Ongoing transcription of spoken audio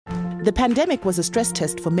The pandemic was a stress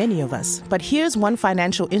test for many of us, but here's one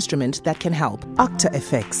financial instrument that can help: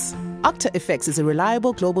 OctaFX. OctaFX is a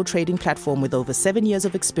reliable global trading platform with over 7 years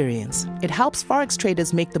of experience. It helps Forex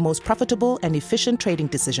traders make the most profitable and efficient trading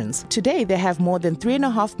decisions. Today, they have more than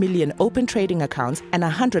 3.5 million open trading accounts and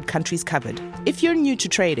 100 countries covered. If you're new to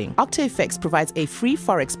trading, OctaFX provides a free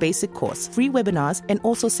Forex basic course, free webinars, and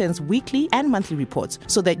also sends weekly and monthly reports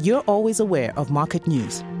so that you're always aware of market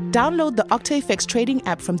news. Download the OctaFX trading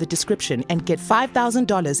app from the description and get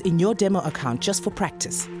 $5,000 in your demo account just for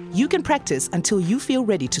practice. You can practice until you feel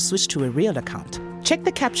ready to switch to a real account. Check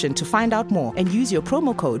the caption to find out more and use your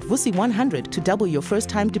promo code VUSI100 to double your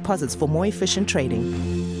first-time deposits for more efficient trading.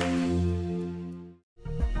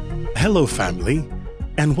 Hello, family,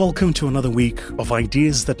 and welcome to another week of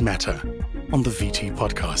Ideas That Matter on the VT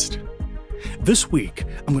podcast. This week,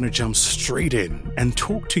 I'm going to jump straight in and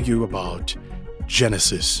talk to you about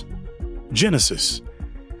Genesis. Genesis,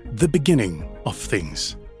 the beginning of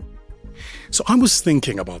things. So I was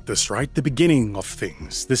thinking about this, right? The beginning of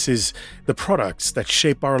things. This is the products that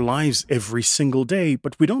shape our lives every single day,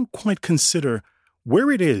 but we don't quite consider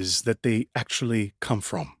where it is that they actually come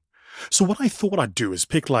from. So what I thought I'd do is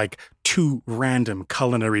pick like 2 random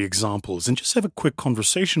culinary examples and just have a quick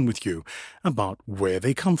conversation with you about where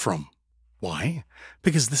they come from. Why?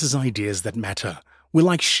 Because this is Ideas That Matter. We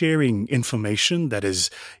like sharing information that is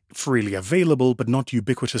freely available but not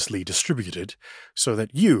ubiquitously distributed so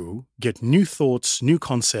that you get new thoughts, new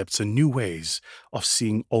concepts, and new ways of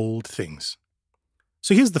seeing old things.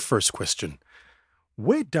 So here's the first question.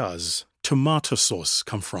 Where does tomato sauce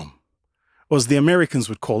come from? Or as the Americans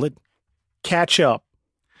would call it, ketchup.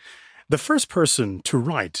 The first person to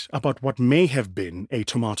write about what may have been a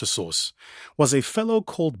tomato sauce was a fellow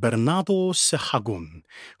called Bernardo Sahagún,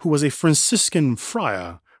 who was a Franciscan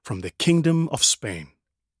friar from the Kingdom of Spain.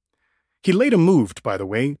 He later moved, by the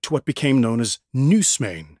way, to what became known as New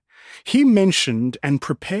Spain. He mentioned and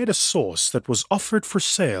prepared a sauce that was offered for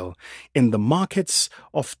sale in the markets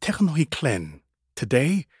of Tenochtitlan.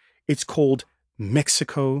 Today, it's called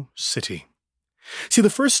Mexico City. See, the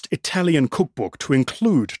first Italian cookbook to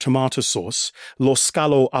include tomato sauce, Lo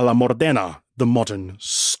Scalo alla Modena, the modern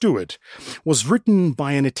steward, was written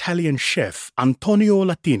by an Italian chef, Antonio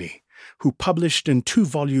Latini, who published in 2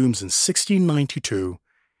 volumes in 1692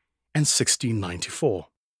 and 1694.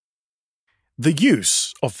 The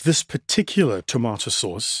use of this particular tomato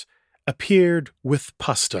sauce appeared with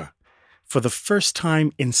pasta for the first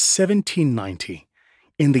time in 1790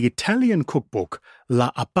 in the Italian cookbook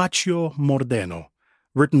La Abbacchio Mordeno,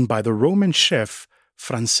 written by the Roman chef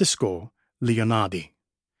Francisco Leonardi.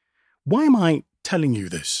 Why am I telling you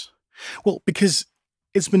this? Well, because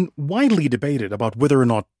it's been widely debated about whether or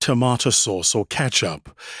not tomato sauce or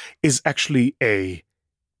ketchup is actually a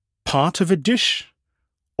part of a dish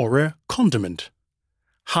or a condiment.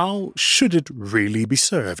 How should it really be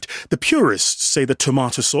served? The purists say that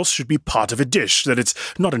tomato sauce should be part of a dish, that it's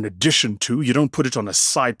not an addition to. You don't put it on a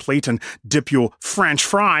side plate and dip your French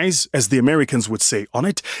fries, as the Americans would say, on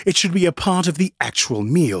it. It should be a part of the actual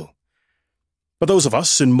meal. But those of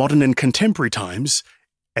us in modern and contemporary times,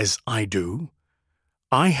 as I do,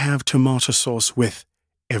 I have tomato sauce with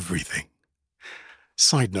everything.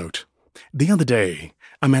 Side note, the other day,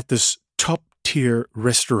 I'm at this top-tier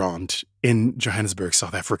restaurant in Johannesburg,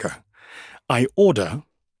 South Africa. I order,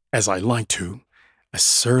 as I like to, a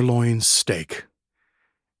sirloin steak,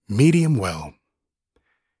 medium well,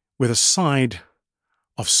 with a side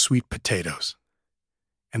of sweet potatoes.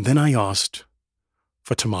 And then I asked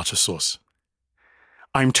for tomato sauce.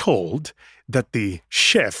 I'm told that the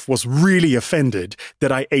chef was really offended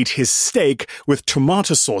that I ate his steak with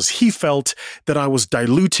tomato sauce. He felt that I was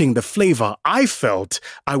diluting the flavor. I felt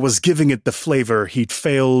I was giving it the flavor he'd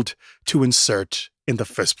failed to insert in the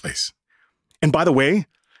first place. And by the way,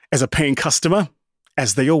 as a paying customer,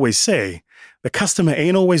 as they always say, the customer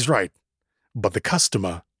ain't always right, but the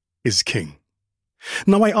customer is king.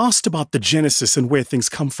 Now, I asked about the genesis and where things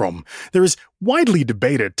come from. There is widely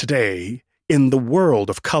debated today in the world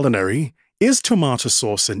of culinary, is tomato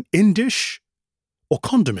sauce an in-dish or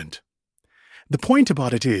condiment? The point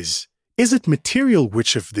about it is it material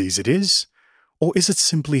which of these it is, or is it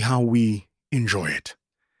simply how we enjoy it?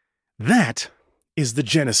 That is the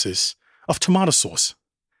genesis of tomato sauce.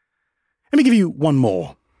 Let me give you one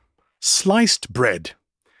more. Sliced bread.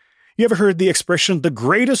 You ever heard the expression, the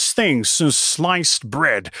greatest thing since sliced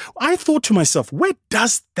bread? I thought to myself, where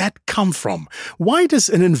does that come from? Why does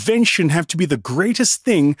an invention have to be the greatest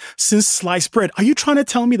thing since sliced bread? Are you trying to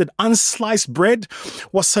tell me that unsliced bread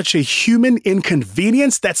was such a human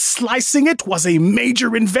inconvenience that slicing it was a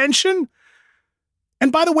major invention?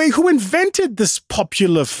 And by the way, who invented this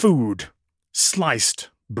popular food? Sliced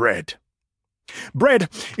bread. Bread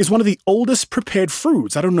is one of the oldest prepared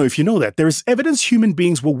foods. I don't know if you know that. There is evidence human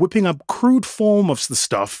beings were whipping up crude form of the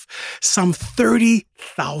stuff some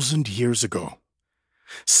 30,000 years ago.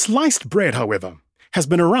 Sliced bread, however, has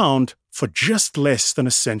been around for just less than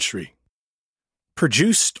a century.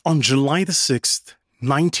 Produced on July the 6th,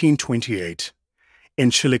 1928,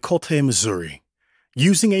 in Chillicothe, Missouri,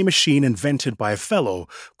 using a machine invented by a fellow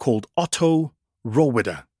called Otto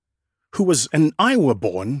Rohwedder, who was an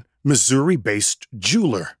Iowa-born, Missouri-based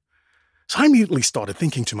jeweler. So I immediately started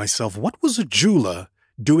thinking to myself, what was a jeweler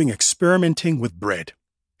doing experimenting with bread?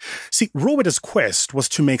 See, Rohwedder's quest was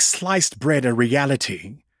to make sliced bread a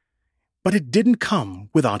reality, but it didn't come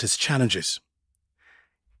without its challenges.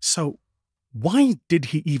 So why did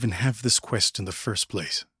he even have this quest in the first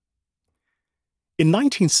place? In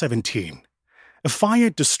 1917, a fire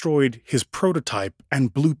destroyed his prototype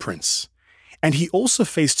and blueprints, and he also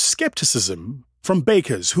faced skepticism from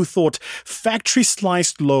bakers who thought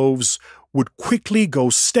factory-sliced loaves would quickly go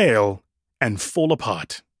stale and fall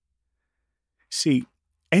apart. See,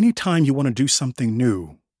 anytime you want to do something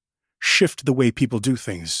new, shift the way people do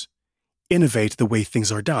things, innovate the way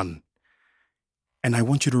things are done. And I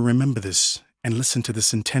want you to remember this and listen to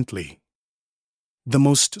this intently. The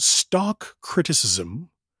most stark criticism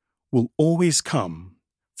will always come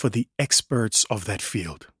for the experts of that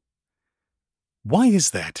field. Why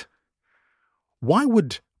is that? Why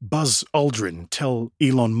would Buzz Aldrin tell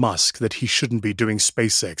Elon Musk that he shouldn't be doing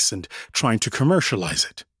SpaceX and trying to commercialize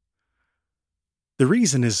it? The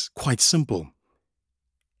reason is quite simple.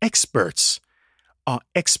 Experts are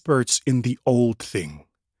experts in the old thing.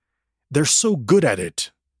 They're so good at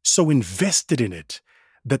it, so invested in it,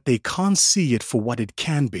 that they can't see it for what it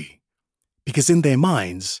can be. Because in their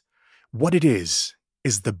minds, what it is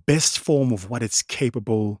the best form of what it's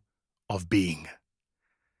capable of being.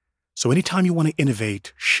 So anytime you want to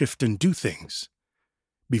innovate, shift, and do things,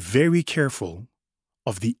 be very careful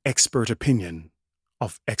of the expert opinion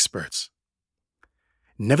of experts.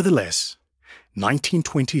 Nevertheless,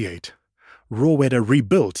 1928, Rohwedder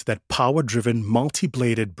rebuilt that power-driven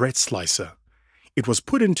multi-bladed bread slicer. It was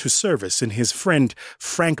put into service in his friend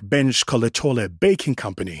Frank Bench Colatole Baking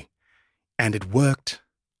Company, and it worked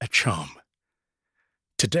a charm.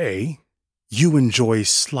 Today, you enjoy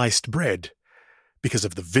sliced bread because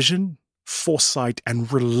of the vision, foresight,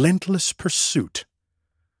 and relentless pursuit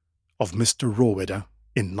of Mr. Rohwedder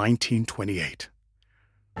in 1928.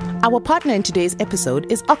 Our partner in today's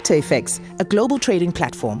episode is OctaFX, a global trading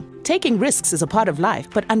platform. Taking risks is a part of life,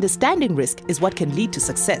 but understanding risk is what can lead to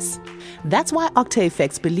success. That's why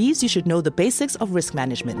OctaFX believes you should know the basics of risk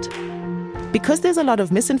management. Because there's a lot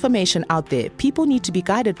of misinformation out there, people need to be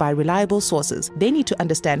guided by reliable sources. They need to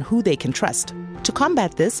understand who they can trust. To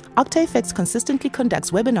combat this, OctaFX consistently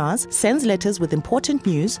conducts webinars, sends letters with important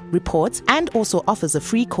news, reports, and also offers a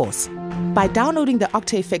free course. By downloading the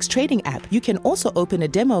OctaFX trading app, you can also open a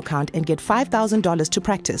demo account and get $5,000 to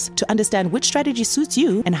practice to understand which strategy suits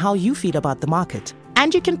you and how you feel about the market.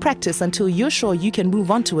 And you can practice until you're sure you can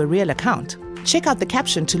move on to a real account. Check out the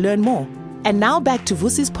caption to learn more. And now back to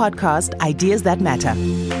Vusi's podcast, Ideas That Matter.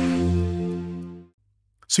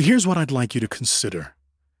 So here's what I'd like you to consider,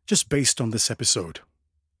 just based on this episode.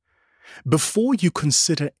 Before you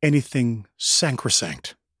consider anything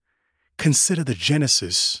sacrosanct, consider the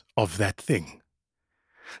genesis of that thing.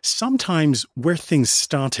 Sometimes where things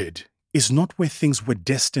started is not where things were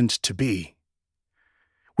destined to be.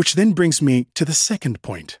 Which then brings me to the second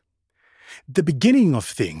point. The beginning of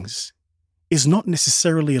things is not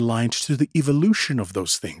necessarily aligned to the evolution of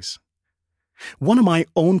those things. One of my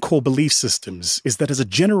own core belief systems is that as a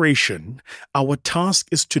generation, our task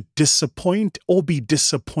is to disappoint or be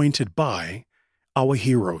disappointed by our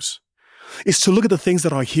heroes. Is to look at the things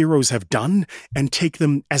that our heroes have done and take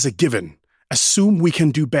them as a given, assume we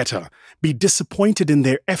can do better, be disappointed in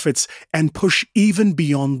their efforts, and push even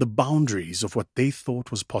beyond the boundaries of what they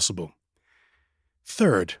thought was possible.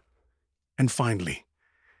 Third, and finally,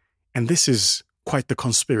 and this is quite the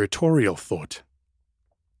conspiratorial thought,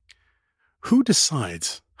 who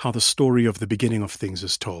decides how the story of the beginning of things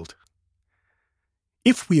is told?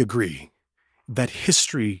 If we agree that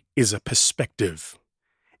history is a perspective,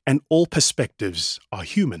 and all perspectives are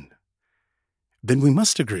human, then we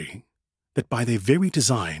must agree that by their very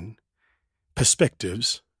design,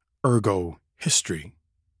 perspectives, ergo history,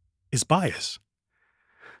 is bias.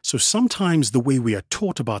 So sometimes the way we are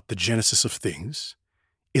taught about the genesis of things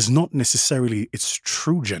is not necessarily its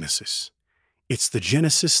true genesis. It's the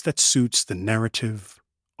genesis that suits the narrative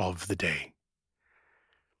of the day.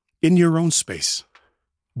 In your own space,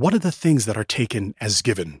 What are the things that are taken as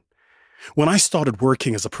given? When I started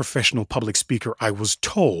working as a professional public speaker, I was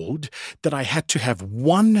told that I had to have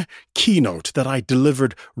one keynote that I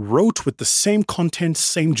wrote with the same content,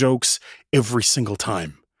 same jokes every single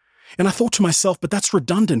time. And I thought to myself, but that's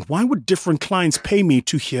redundant. Why would different clients pay me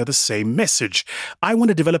to hear the same message? I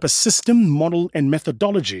want to develop a system, model, and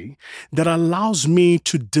methodology that allows me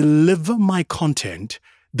to deliver my content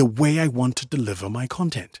the way I want to deliver my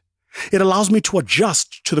content. It allows me to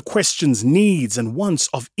adjust to the questions, needs, and wants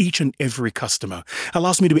of each and every customer. It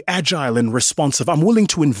allows me to be agile and responsive. I'm willing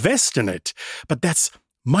to invest in it, but that's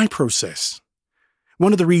my process.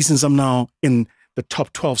 One of the reasons I'm now in the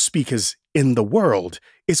top 12 speakers in the world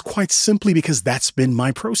is quite simply because that's been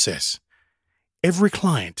my process. Every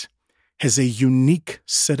client has a unique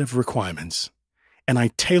set of requirements, and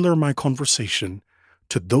I tailor my conversation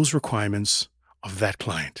to those requirements of that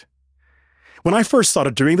client. When I first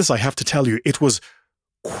started doing this, I have to tell you, it was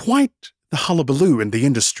quite the hullabaloo in the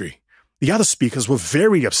industry. The other speakers were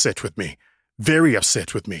very upset with me.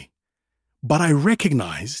 But I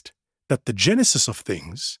recognized that the genesis of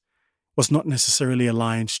things was not necessarily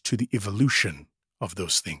aligned to the evolution of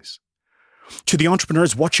those things. To the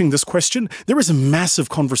entrepreneurs watching this question, there is a massive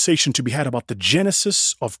conversation to be had about the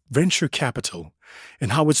genesis of venture capital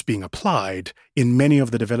and how it's being applied in many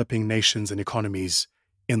of the developing nations and economies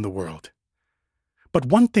in the world. But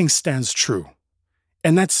one thing stands true,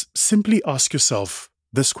 and that's simply ask yourself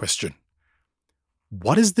this question.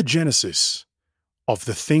 What is the genesis of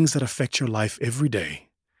the things that affect your life every day?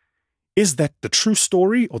 Is that the true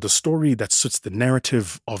story or the story that suits the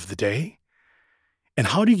narrative of the day? And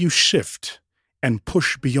how do you shift and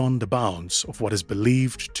push beyond the bounds of what is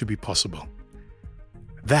believed to be possible?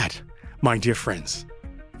 That, my dear friends,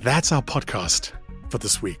 that's our podcast for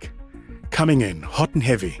this week. Coming in hot and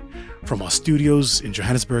heavy from our studios in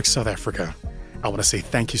Johannesburg, South Africa. I want to say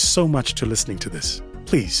thank you so much to listening to this.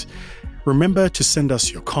 Please remember to send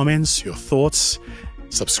us your comments, your thoughts.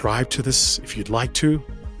 Subscribe to this if you'd like to.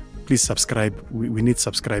 Please subscribe. We need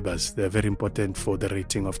subscribers. They're very important for the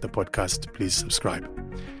rating of the podcast. Please subscribe.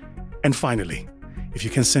 And finally, if you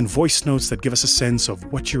can send voice notes that give us a sense of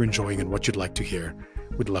what you're enjoying and what you'd like to hear,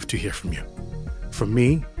 we'd love to hear from you. From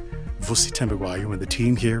me, Vusi Thembekwayo, and the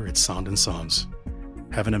team here at Sound and Sounds.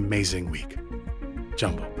 Have an amazing week.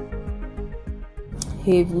 Jumbo.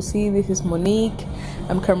 Hey Vusi, this is Monique.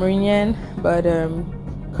 I'm Cameroonian, but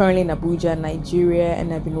currently in Abuja, Nigeria,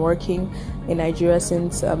 and I've been working in Nigeria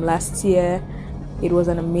since last year. It was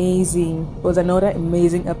another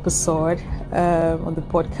amazing episode on the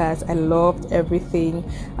podcast. I loved everything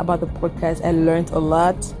about the podcast. I learned a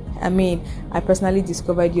lot. I personally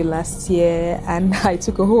discovered you last year, and I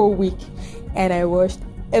took a whole week and I watched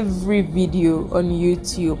every video on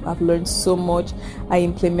YouTube. I've learned so much. I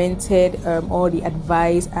implemented all the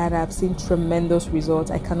advice, and I've seen tremendous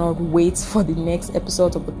results. I cannot wait for the next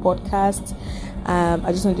episode of the podcast.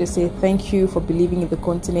 I just want to say thank you for believing in the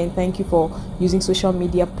continent. Thank you for using social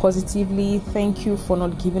media positively. Thank you for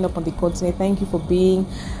not giving up on the continent. Thank you for being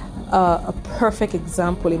a perfect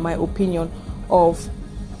example, in my opinion, of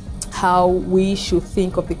how we should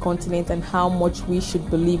think of the continent and how much we should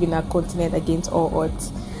believe in our continent against all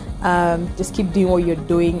odds. Just keep doing what you're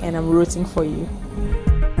doing, and I'm rooting for you.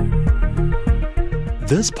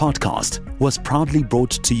 This podcast was proudly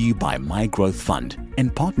brought to you by My Growth Fund in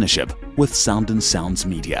partnership with Sound and Sounds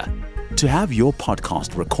Media. To have your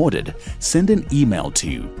podcast recorded, send an email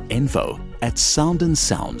to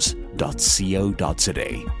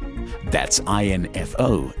info@soundandsounds.co.za. That's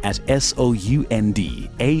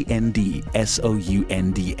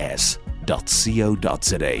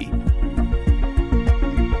info@soundandssounds.co.za.